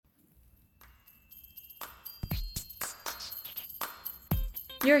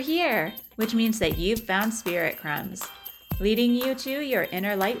You're here, which means that you've found Spirit Crumbs, leading you to your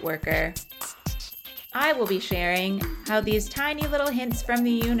inner light worker. I will be sharing how these tiny little hints from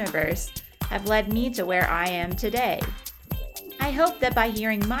the universe have led me to where I am today. I hope that by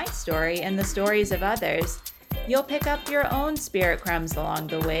hearing my story and the stories of others, you'll pick up your own spirit crumbs along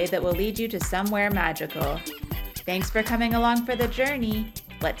the way that will lead you to somewhere magical. Thanks for coming along for the journey.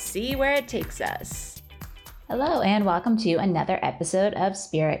 Let's see where it takes us. Hello and welcome to another episode of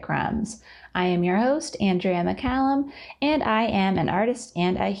Spirit Crumbs. I am your host, Andrea McCallum, and I am an artist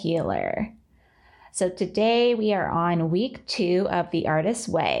and a healer. So today we are on week 2 of The Artist's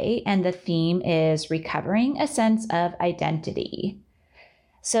Way, and the theme is recovering a sense of identity.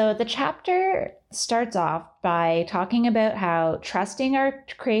 So the chapter starts off by talking about how trusting our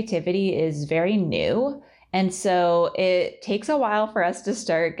creativity is very new. And so it takes a while for us to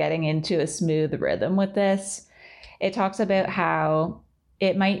start getting into a smooth rhythm with this. It talks about how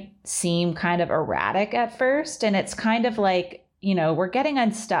it might seem kind of erratic at first, and it's kind of like, we're getting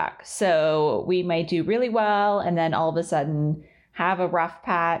unstuck. So we might do really well, and then all of a sudden have a rough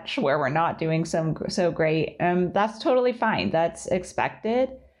patch where we're not doing so great. That's totally fine. That's expected.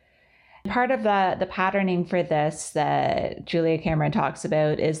 Part of the patterning for this that Julia Cameron talks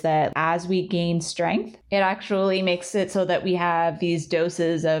about is that as we gain strength, it actually makes it so that we have these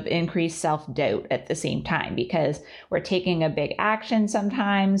doses of increased self-doubt at the same time, because we're taking a big action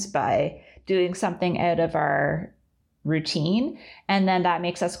sometimes by doing something out of our routine. And then that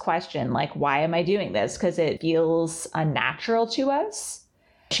makes us question, like, why am I doing this? Because it feels unnatural to us.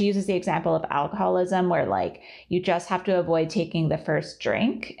 She uses the example of alcoholism where you just have to avoid taking the first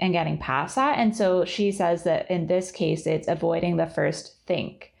drink and getting past that. And so she says that in this case, it's avoiding the first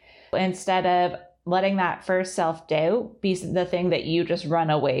think. Instead of letting that first self-doubt be the thing that you just run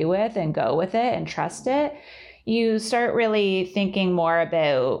away with and go with it and trust it, you start really thinking more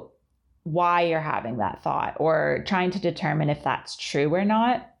about why you're having that thought or trying to determine if that's true or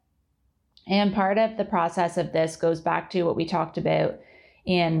not. And part of the process of this goes back to what we talked about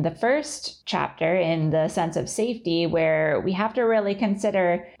in the first chapter, in the sense of safety, where we have to really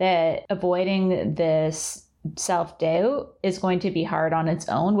consider that avoiding this self-doubt is going to be hard on its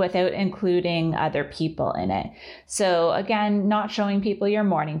own without including other people in it. So again, not showing people your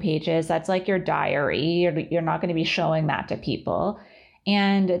morning pages, that's like your diary. You're not going to be showing that to people.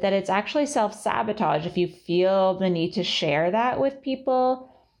 And that it's actually self-sabotage if you feel the need to share that with people,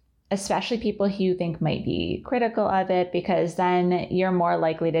 especially people who you think might be critical of it, because then you're more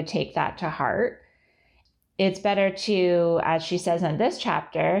likely to take that to heart. It's better to, as she says in this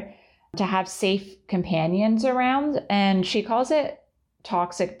chapter, to have safe companions around. And she calls it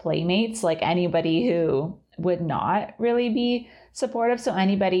toxic playmates, like anybody who would not really be supportive. So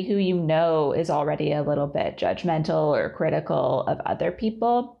anybody who is already a little bit judgmental or critical of other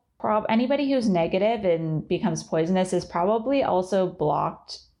people. Anybody who's negative and becomes poisonous is probably also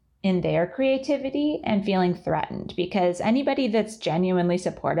blocked in their creativity and feeling threatened, because anybody that's genuinely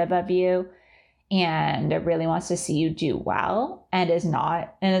supportive of you and really wants to see you do well and is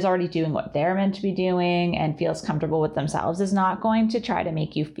already doing what they're meant to be doing and feels comfortable with themselves is not going to try to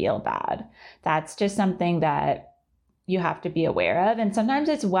make you feel bad. That's just something that you have to be aware of. And sometimes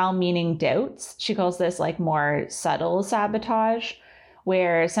it's well-meaning doubts. She calls this more subtle sabotage,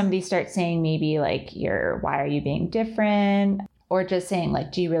 where somebody starts saying maybe why are you being different? Or just saying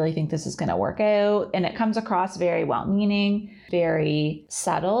do you really think this is going to work out? And it comes across very well-meaning, very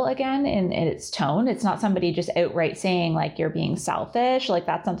subtle again in its tone. It's not somebody just outright saying you're being selfish.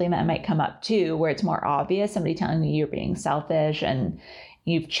 That's something that might come up too, where it's more obvious, somebody telling you you're being selfish and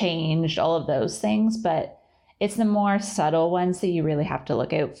you've changed, all of those things. But it's the more subtle ones that you really have to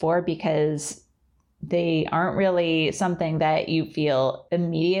look out for, because they aren't really something that you feel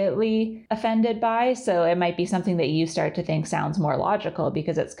immediately offended by. So it might be something that you start to think sounds more logical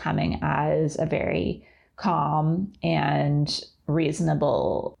because it's coming as a very calm and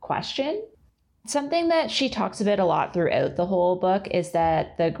reasonable question. Something that she talks about a lot throughout the whole book is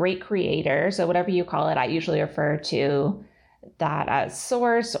that the great creator, so whatever you call it, I usually refer to that as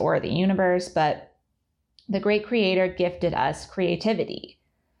source or the universe, but the great creator gifted us creativity.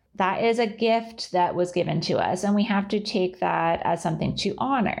 That is a gift that was given to us, and we have to take that as something to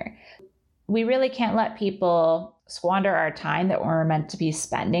honor. We really can't let people squander our time that we're meant to be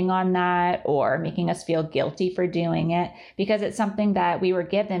spending on that, or making us feel guilty for doing it, because it's something that we were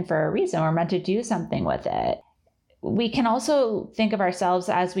given for a reason. We're meant to do something with it. We can also think of ourselves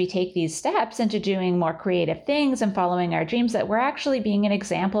as we take these steps into doing more creative things and following our dreams, that we're actually being an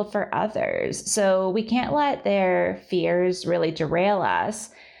example for others. So we can't let their fears really derail us,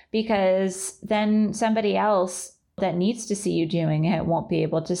 because then somebody else that needs to see you doing it won't be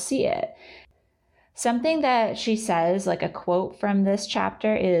able to see it. Something that she says, like a quote from this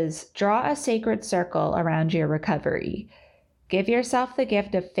chapter, is draw a sacred circle around your recovery. Give yourself the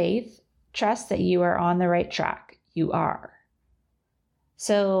gift of faith. Trust that you are on the right track. You are.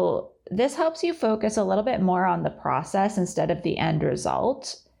 So this helps you focus a little bit more on the process instead of the end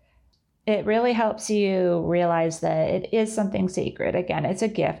result. It really helps you realize that it is something sacred. Again, it's a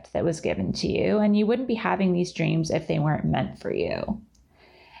gift that was given to you, and you wouldn't be having these dreams if they weren't meant for you.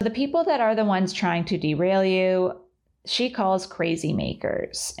 The people that are the ones trying to derail you, she calls crazy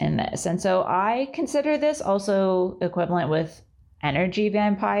makers in this. And so I consider this also equivalent with energy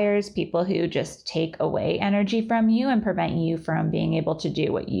vampires, people who just take away energy from you and prevent you from being able to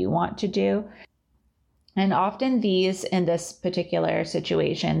do what you want to do. And often these, in this particular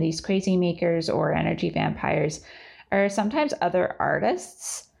situation, these crazy makers or energy vampires are sometimes other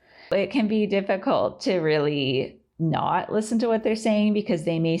artists. It can be difficult to really not listen to what they're saying because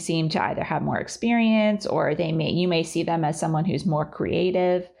they may seem to either have more experience or you may see them as someone who's more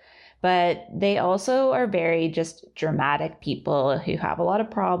creative, but they also are very just dramatic people who have a lot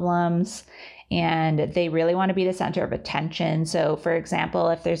of problems and they really want to be the center of attention. So for example,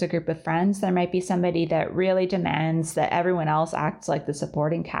 if there's a group of friends, there might be somebody that really demands that everyone else acts like the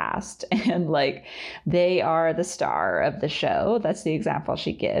supporting cast and like they are the star of the show. That's the example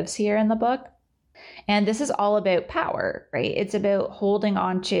she gives here in the book. And this is all about power, right? It's about holding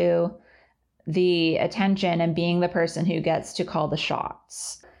on to the attention and being the person who gets to call the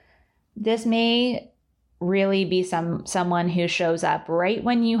shots. This may really be someone who shows up right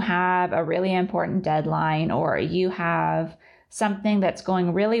when you have a really important deadline or you have something that's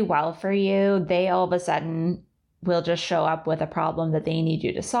going really well for you. They all of a sudden will just show up with a problem that they need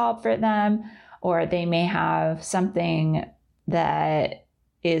you to solve for them, or they may have something that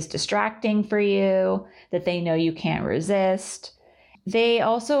is distracting for you that they know you can't resist. They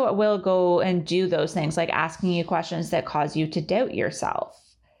also will go and do those things like asking you questions that cause you to doubt yourself.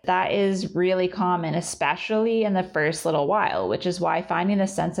 That is really common, especially in the first little while, which is why finding a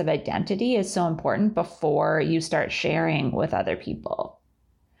sense of identity is so important before you start sharing with other people.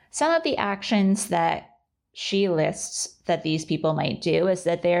 Some of the actions that she lists that these people might do is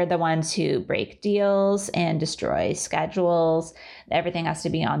that they're the ones who break deals and destroy schedules. Everything has to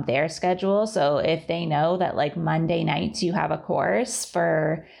be on their schedule. So if they know that like Monday nights you have a course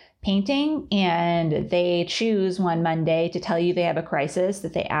for painting and they choose one Monday to tell you they have a crisis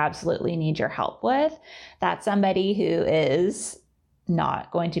that they absolutely need your help with, that's somebody who is not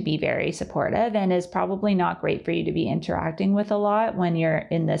going to be very supportive and is probably not great for you to be interacting with a lot when you're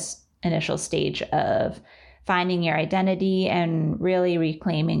in this initial stage of finding your identity and really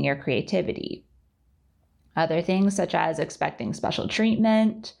reclaiming your creativity. Other things such as expecting special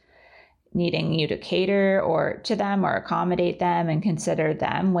treatment, needing you to cater or to them or accommodate them and consider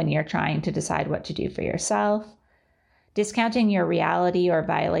them when you're trying to decide what to do for yourself. Discounting your reality or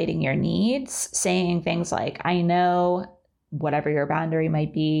violating your needs, saying things like, I know whatever your boundary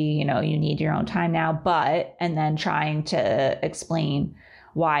might be, you need your own time now, but, and then trying to explain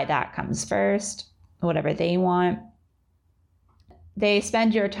why that comes first, whatever they want. They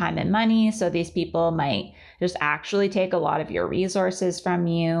spend your time and money, so these people might just actually take a lot of your resources from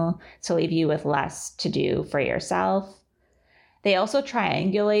you to leave you with less to do for yourself. They also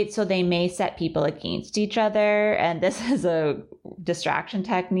triangulate, so they may set people against each other, and this is a distraction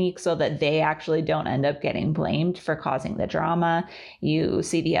technique so that they actually don't end up getting blamed for causing the drama. You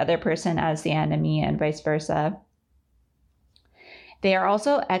see the other person as the enemy and vice versa. They are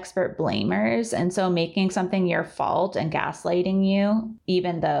also expert blamers, and so making something your fault and gaslighting you,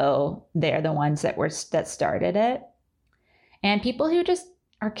 even though they're the ones that started it. And people who just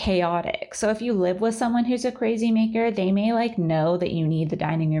are chaotic. So if you live with someone who's a crazy maker, they may know that you need the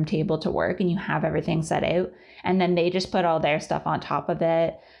dining room table to work and you have everything set out, and then they just put all their stuff on top of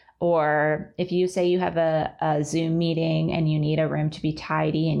it. Or if you say you have a Zoom meeting and you need a room to be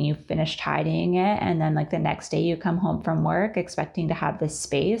tidy and you finish tidying it, and then the next day you come home from work expecting to have this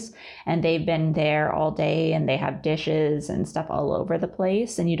space and they've been there all day and they have dishes and stuff all over the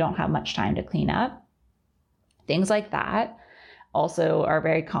place and you don't have much time to clean up. Things like that also are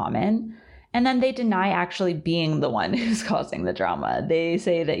very common. And then they deny actually being the one who's causing the drama. They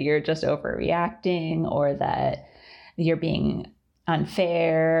say that you're just overreacting or that you're being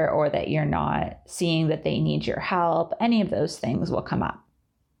unfair or that you're not seeing that they need your help. Any of those things will come up.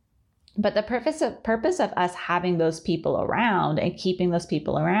 But the purpose of us having those people around and keeping those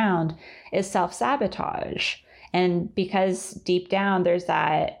people around is self-sabotage. And because deep down there's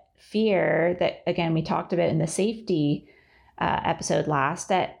that fear that, again, we talked about in the safety episode last,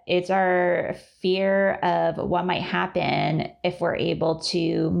 that it's our fear of what might happen if we're able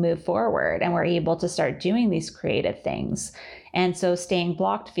to move forward and we're able to start doing these creative things. And so staying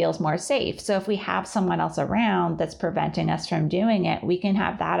blocked feels more safe. So if we have someone else around that's preventing us from doing it, we can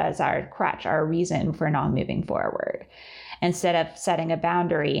have that as our crutch, our reason for not moving forward, instead of setting a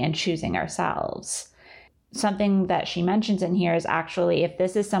boundary and choosing ourselves. Something that she mentions in here is actually, if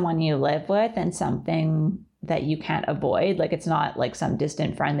this is someone you live with and something that you can't avoid, like it's not like some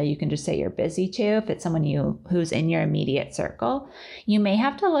distant friend that you can just say you're busy to, if it's someone who's in your immediate circle, you may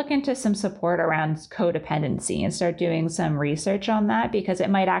have to look into some support around codependency and start doing some research on that, because it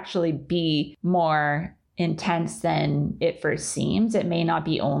might actually be more intense than it first seems. It may not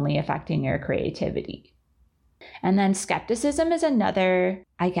be only affecting your creativity. And then skepticism is another,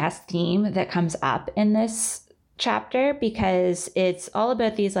 I guess, theme that comes up in this chapter, because it's all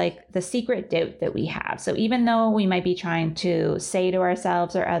about these, like, the secret doubt that we have. So even though we might be trying to say to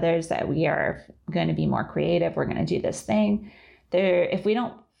ourselves or others that we are going to be more creative, we're going to do this thing, if we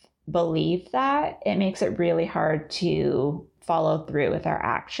don't believe that, it makes it really hard to follow through with our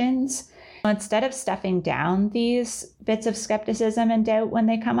actions. Instead of stuffing down these bits of skepticism and doubt when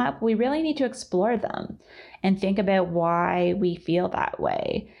they come up, we really need to explore them and think about why we feel that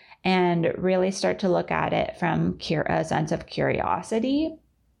way, and really start to look at it from a sense of curiosity.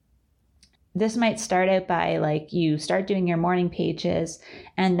 This might start out by, like, you start doing your morning pages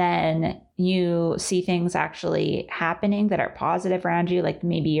and then you see things actually happening that are positive around you. Like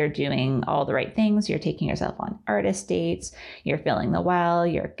maybe you're doing all the right things. You're taking yourself on artist dates. You're feeling the well.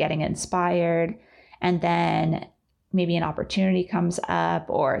 You're getting inspired. And then maybe an opportunity comes up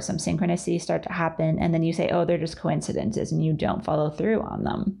or some synchronicities start to happen. And then you say, oh, they're just coincidences, and you don't follow through on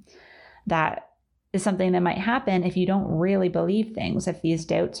them. That is something that might happen if you don't really believe things, if these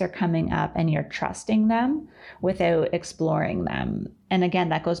doubts are coming up and you're trusting them without exploring them. And again,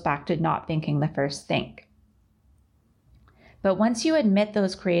 that goes back to not thinking the first think. But once you admit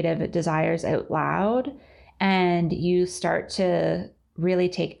those creative desires out loud and you start to really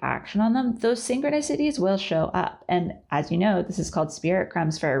take action on them, those synchronicities will show up. And as you know, this is called spirit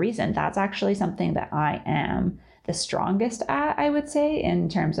crumbs for a reason. That's actually something that I am the strongest at, I would say, in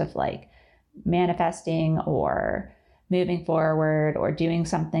terms of like manifesting or moving forward or doing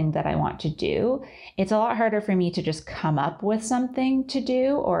something that I want to do. It's a lot harder for me to just come up with something to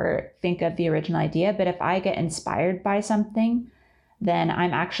do or think of the original idea. But if I get inspired by something, then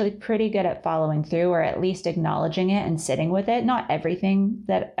I'm actually pretty good at following through, or at least acknowledging it and sitting with it. Not everything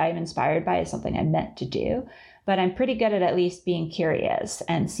that I'm inspired by is something I'm meant to do, but I'm pretty good at least being curious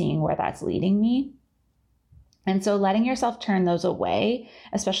and seeing where that's leading me. And so letting yourself turn those away,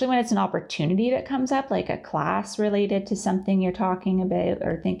 especially when it's an opportunity that comes up, like a class related to something you're talking about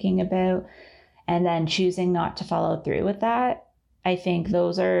or thinking about, and then choosing not to follow through with that, I think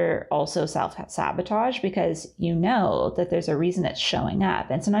those are also self-sabotage, because you know that there's a reason it's showing up.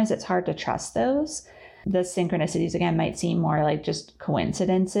 And sometimes it's hard to trust those. The synchronicities, again, might seem more like just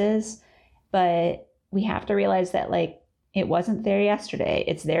coincidences, but we have to realize that, like, it wasn't there yesterday.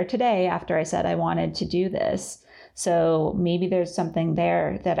 It's there today after I said I wanted to do this. So maybe there's something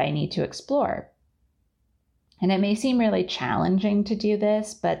there that I need to explore. And it may seem really challenging to do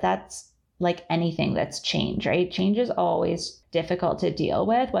this, but that's like anything that's change, right? Change is always difficult to deal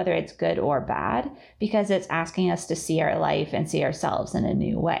with, whether it's good or bad, because it's asking us to see our life and see ourselves in a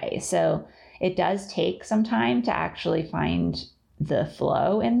new way. So it does take some time to actually find the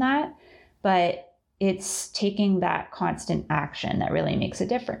flow in that, but it's taking that constant action that really makes a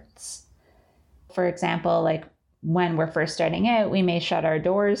difference. For example, like when we're first starting out, we may shut our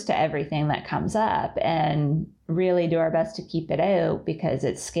doors to everything that comes up and really do our best to keep it out because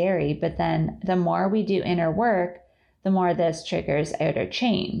it's scary. But then the more we do inner work, the more this triggers outer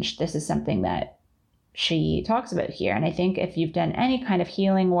change. This is something that she talks about here. And I think if you've done any kind of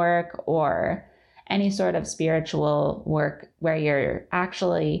healing work or any sort of spiritual work where you're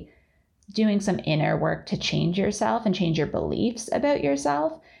actually doing some inner work to change yourself and change your beliefs about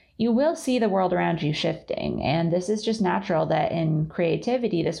yourself, you will see the world around you shifting. And this is just natural that in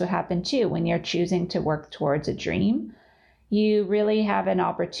creativity, this would happen too. When you're choosing to work towards a dream, you really have an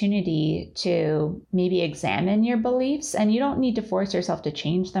opportunity to maybe examine your beliefs, and you don't need to force yourself to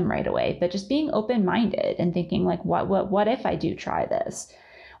change them right away, but just being open-minded and thinking like, what if I do try this?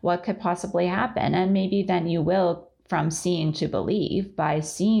 What could possibly happen? And maybe then you will, from seeing to believe, by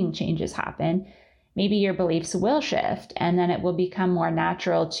seeing changes happen, maybe your beliefs will shift, and then it will become more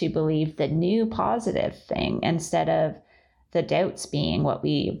natural to believe the new positive thing instead of the doubts being what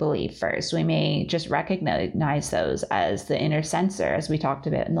we believe first. We may just recognize those as the inner censor, as we talked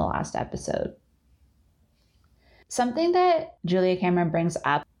about in the last episode. Something that Julia Cameron brings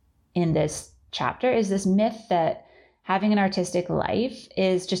up in this chapter is this myth that having an artistic life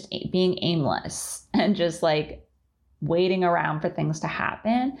is just being aimless and just like waiting around for things to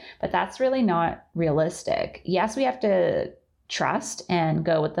happen. But that's really not realistic. Yes, we have to trust and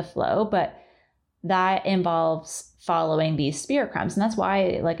go with the flow, but that involves following these spirit crumbs. And that's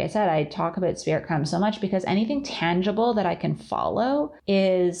why, like I said, I talk about spirit crumbs so much, because anything tangible that I can follow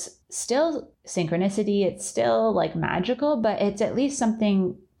is still synchronicity. It's still like magical, but it's at least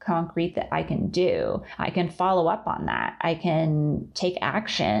something concrete that I can do. I can follow up on that. I can take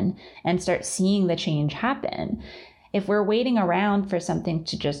action and start seeing the change happen. If we're waiting around for something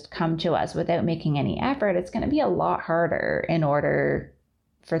to just come to us without making any effort, it's going to be a lot harder in order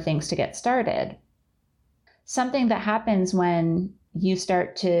for things to get started. Something that happens when you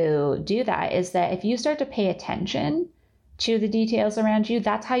start to do that is that if you start to pay attention to the details around you,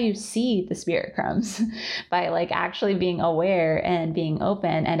 that's how you see the spirit crumbs, by like actually being aware and being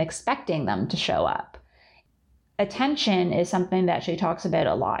open and expecting them to show up. Attention is something that she talks about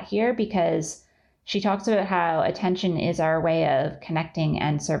a lot here, because she talks about how attention is our way of connecting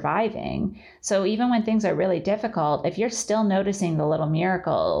and surviving. So even when things are really difficult, if you're still noticing the little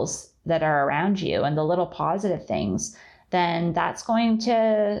miracles that are around you and the little positive things, then that's going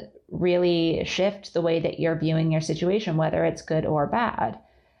to really shift the way that you're viewing your situation, whether it's good or bad.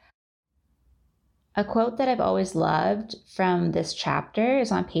 A quote that I've always loved from this chapter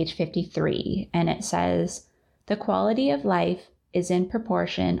is on page 53, and it says, "The quality of life is in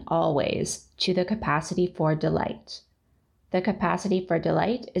proportion always to the capacity for delight. The capacity for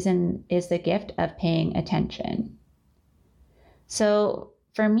delight is the gift of paying attention." So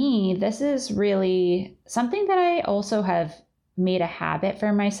for me, this is really something that I also have made a habit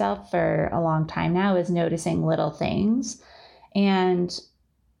for myself for a long time now, is noticing little things. And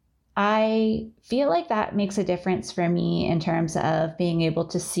I feel like that makes a difference for me in terms of being able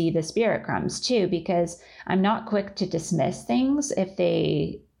to see the spirit crumbs too, because I'm not quick to dismiss things if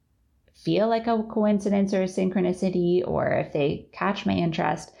they feel like a coincidence or a synchronicity, or if they catch my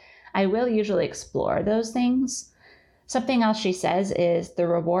interest. I will usually explore those things. Something else she says is the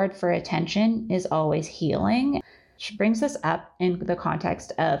reward for attention is always healing. She brings this up in the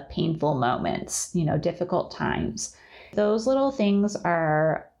context of painful moments, difficult times. Those little things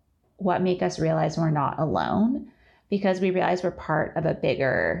are what make us realize we're not alone, because we realize we're part of a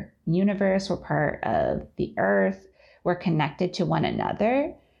bigger universe. We're part of the earth. We're connected to one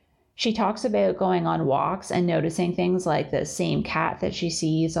another. She talks about going on walks and noticing things like the same cat that she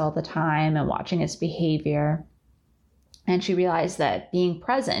sees all the time and watching its behavior. And she realized that being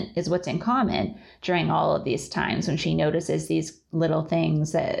present is what's in common during all of these times, when she notices these little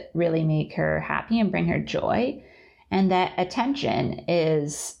things that really make her happy and bring her joy, and that attention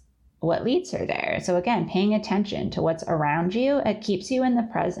is what leads her there. So again, paying attention to what's around you, it keeps you in the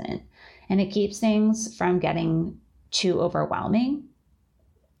present, and it keeps things from getting too overwhelming.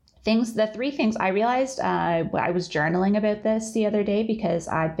 The three things I realized, I was journaling about this the other day because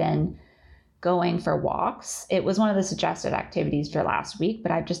I've been going for walks. It was one of the suggested activities for last week,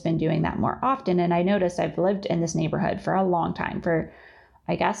 but I've just been doing that more often. And I noticed I've lived in this neighborhood for a long time, for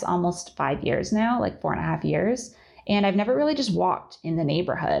I guess almost 5 years now, like 4.5 years. And I've never really just walked in the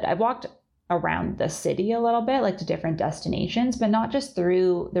neighborhood. I've walked around the city a little bit, like to different destinations, but not just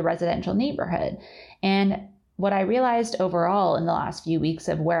through the residential neighborhood. And what I realized overall in the last few weeks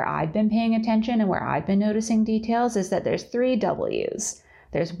of where I've been paying attention and where I've been noticing details is that there's 3 W's.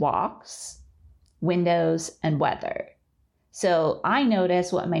 There's walks, windows, and weather. So I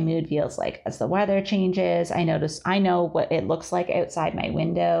notice what my mood feels like as the weather changes. I know what it looks like outside my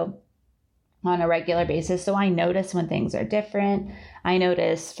window on a regular basis. So I notice when things are different. I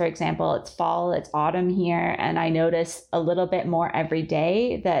notice, for example, it's fall, it's autumn here, and I notice a little bit more every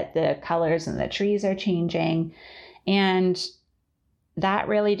day that the colors and the trees are changing. And that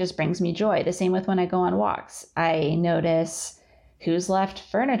really just brings me joy. The same with when I go on walks. I notice who's left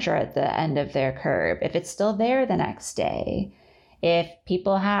furniture at the end of their curb, if it's still there the next day, if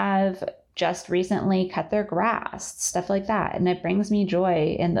people have just recently cut their grass, stuff like that. And it brings me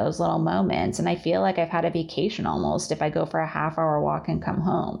joy in those little moments. And I feel like I've had a vacation almost if I go for a half-hour walk and come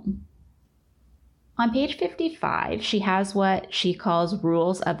home. On page 55, she has what she calls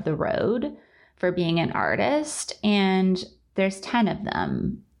rules of the road for being an artist, and there's 10 of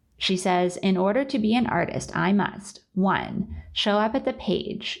them. She says, in order to be an artist, I must, 1, show up at the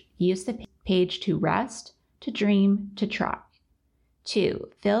page, use the page to rest, to dream, to try. 2,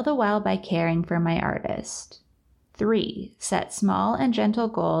 fill the well by caring for my artist. 3, set small and gentle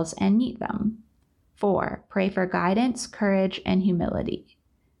goals and meet them. 4, pray for guidance, courage, and humility.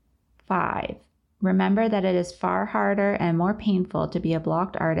 5, Remember that it is far harder and more painful to be a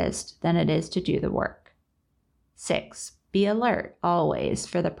blocked artist than it is to do the work. 6. Be alert always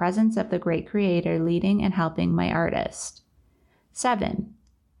for the presence of the great creator leading and helping my artist. 7.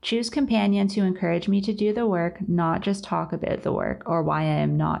 Choose companions who encourage me to do the work, not just talk about the work or why I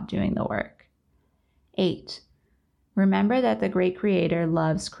am not doing the work. 8. Remember that the great creator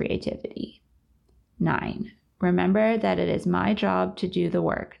loves creativity. 9. Remember that it is my job to do the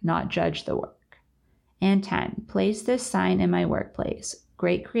work, not judge the work. And 10. Place this sign in my workplace.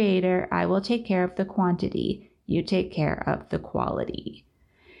 Great creator, I will take care of the quantity. You take care of the quality.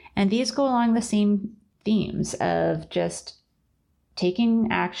 And these go along the same themes of just taking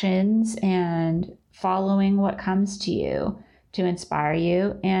actions and following what comes to you to inspire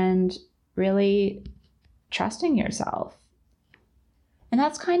you and really trusting yourself. And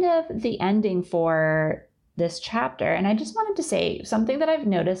that's kind of the ending for this chapter. And I just wanted to say something that I've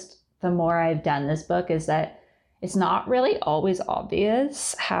noticed the more I've done this book is that it's not really always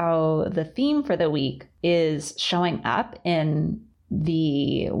obvious how the theme for the week is showing up in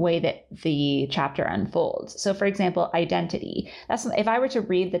the way that the chapter unfolds. So for example, identity. That's if I were to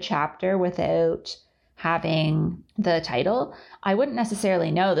read the chapter without having the title, I wouldn't necessarily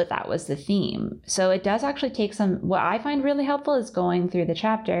know that that was the theme. So it does actually take what I find really helpful is going through the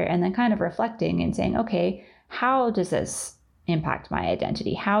chapter and then kind of reflecting and saying, okay, how does this impact my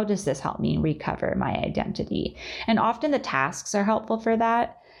identity? How does this help me recover my identity? And often the tasks are helpful for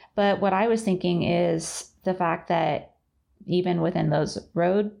that. But what I was thinking is the fact that even within those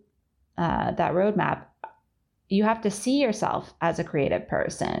that roadmap, you have to see yourself as a creative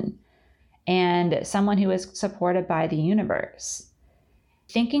person and someone who is supported by the universe.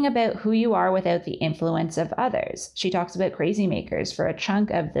 Thinking about who you are without the influence of others. She talks about crazy makers for a chunk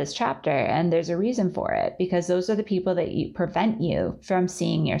of this chapter, and there's a reason for it, because those are the people that prevent you from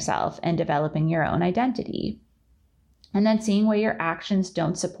seeing yourself and developing your own identity. And then seeing where your actions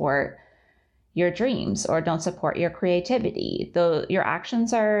don't support your dreams or don't support your creativity. Though your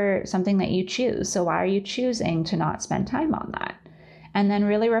actions are something that you choose. So why are you choosing to not spend time on that? And then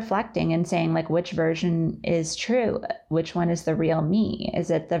really reflecting and saying, like, which version is true? Which one is the real me? Is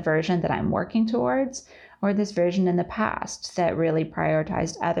it the version that I'm working towards, or this version in the past that really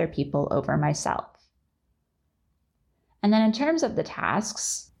prioritized other people over myself? And then in terms of the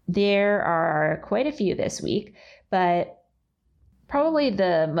tasks, there are quite a few this week, but probably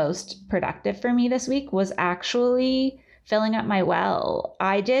the most productive for me this week was actually filling up my well.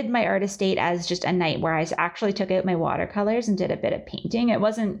 I did my artist date as just a night where I actually took out my watercolors and did a bit of painting. It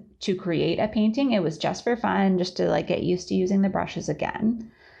wasn't to create a painting. It was just for fun, just to get used to using the brushes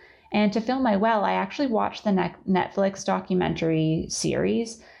again. And to fill my well, I actually watched the Netflix documentary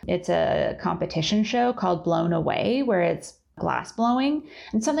series. It's a competition show called Blown Away, where it's glass blowing,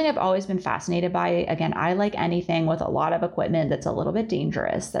 and something I've always been fascinated by. Again, I like anything with a lot of equipment that's a little bit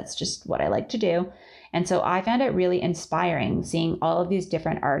dangerous. That's just what I like to do. And so I found it really inspiring seeing all of these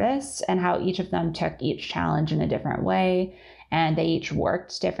different artists and how each of them took each challenge in a different way, and they each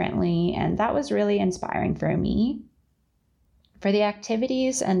worked differently. And that was really inspiring for me. For the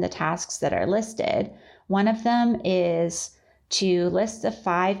activities and the tasks that are listed, one of them is to list the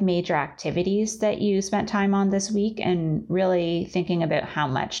 5 major activities that you spent time on this week and really thinking about how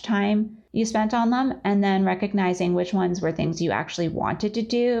much time you spent on them, and then recognizing which ones were things you actually wanted to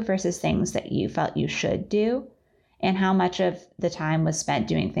do versus things that you felt you should do, and how much of the time was spent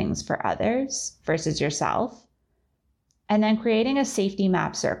doing things for others versus yourself. And then creating a safety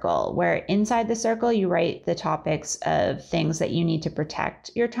map circle where inside the circle you write the topics of things that you need to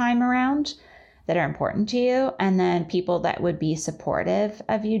protect your time around that are important to you, and then people that would be supportive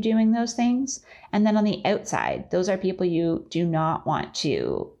of you doing those things. And then on the outside, those are people you do not want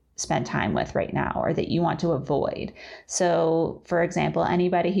to spend time with right now or that you want to avoid. So for example,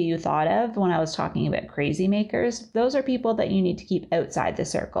 anybody who you thought of when I was talking about crazy makers, those are people that you need to keep outside the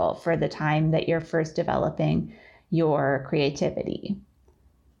circle for the time that you're first developing your creativity.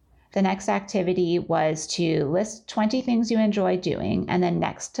 The next activity was to list 20 things you enjoy doing, and then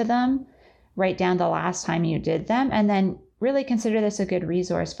next to them, write down the last time you did them, and then really consider this a good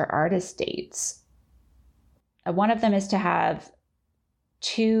resource for artist dates. One of them is to have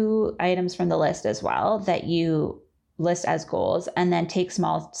 2 items from the list as well that you list as goals, and then take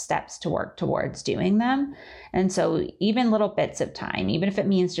small steps to work towards doing them. And so even little bits of time, even if it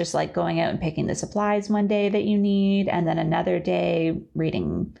means just going out and picking the supplies one day that you need, and then another day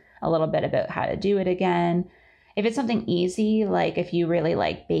reading a little bit about how to do it again. If it's something easy, like if you really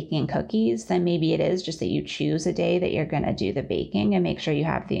like baking cookies, then maybe it is just that you choose a day that you're going to do the baking and make sure you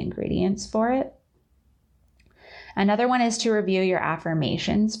have the ingredients for it. Another one is to review your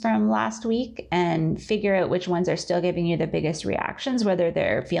affirmations from last week and figure out which ones are still giving you the biggest reactions, whether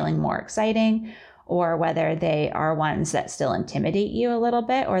they're feeling more exciting or whether they are ones that still intimidate you a little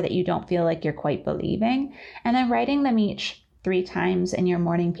bit or that you don't feel like you're quite believing. And then writing them each 3 times in your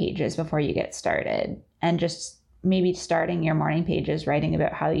morning pages before you get started. And just maybe starting your morning pages writing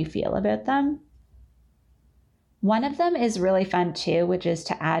about how you feel about them. One of them is really fun too, which is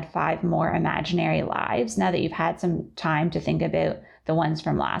to add 5 more imaginary lives. Now that you've had some time to think about the ones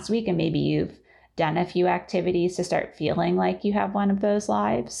from last week and maybe you've done a few activities to start feeling like you have one of those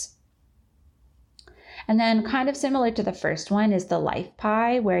lives. And then kind of similar to the first one is the life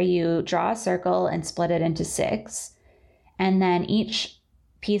pie, where you draw a circle and split it into 6. And then each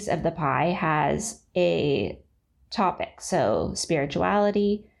piece of the pie has a topic. So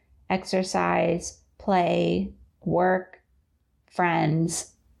spirituality, exercise, play, work,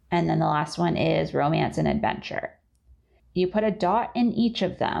 friends, and then the last one is romance and adventure. You put a dot in each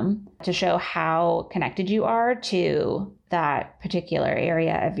of them to show how connected you are to that particular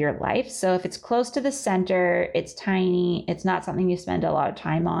area of your life. So if it's close to the center, it's tiny, it's not something you spend a lot of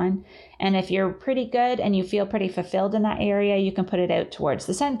time on. And if you're pretty good and you feel pretty fulfilled in that area, you can put it out towards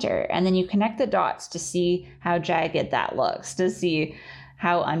the center. And then you connect the dots to see how jagged that looks, to see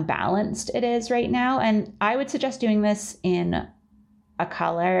how unbalanced it is right now. And I would suggest doing this in a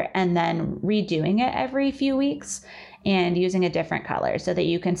color and then redoing it every few weeks and using a different color so that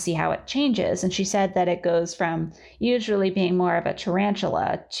you can see how it changes. And she said that it goes from usually being more of a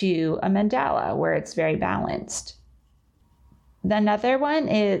tarantula to a mandala where it's very balanced. Another one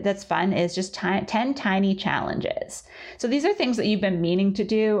that's fun is just 10 tiny challenges. So these are things that you've been meaning to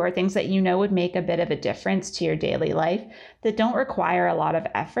do or things that you know would make a bit of a difference to your daily life that don't require a lot of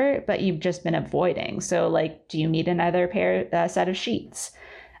effort, but you've just been avoiding. So like, do you need another set of sheets?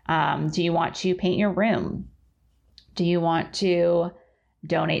 Do you want to paint your room? Do you want to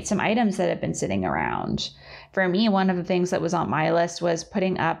donate some items that have been sitting around? For me, one of the things that was on my list was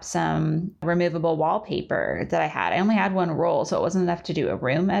putting up some removable wallpaper that I had. I only had one roll, so it wasn't enough to do a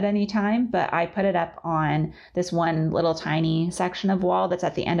room at any time, but I put it up on this one little tiny section of wall that's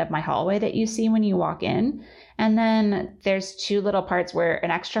at the end of my hallway that you see when you walk in. And then there's 2 little parts where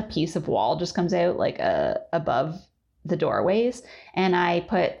an extra piece of wall just comes out like above the doorways. And I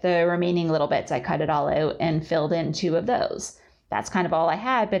put the remaining little bits, I cut it all out and filled in 2 of those. That's kind of all I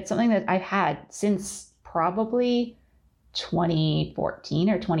had, but something that I've had since probably 2014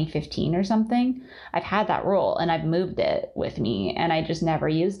 or 2015 or something. I've had that roll and I've moved it with me and I just never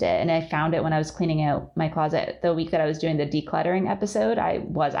used it. And I found it when I was cleaning out my closet the week that I was doing the decluttering episode. I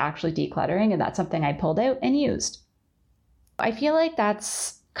was actually decluttering and that's something I pulled out and used. I feel like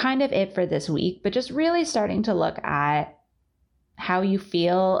that's kind of it for this week, but just really starting to look at how you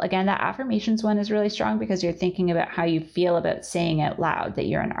feel. Again, that affirmations one is really strong because you're thinking about how you feel about saying out loud that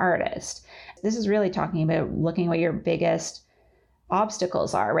you're an artist. This is really talking about looking what your biggest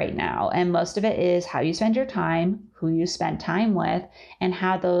obstacles are right now. And most of it is how you spend your time, who you spend time with, and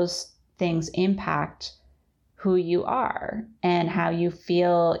how those things impact who you are and how you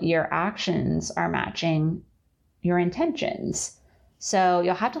feel your actions are matching your intentions. So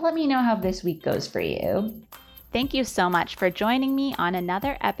you'll have to let me know how this week goes for you. Thank you so much for joining me on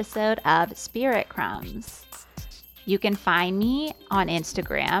another episode of Spirit Crumbs. You can find me on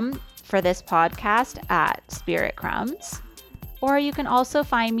Instagram for this podcast at Spirit Crumbs, or you can also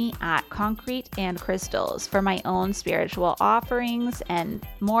find me at Concrete and Crystals for my own spiritual offerings and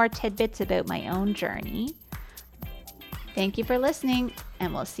more tidbits about my own journey. Thank you for listening,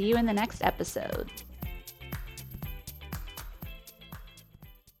 and we'll see you in the next episode.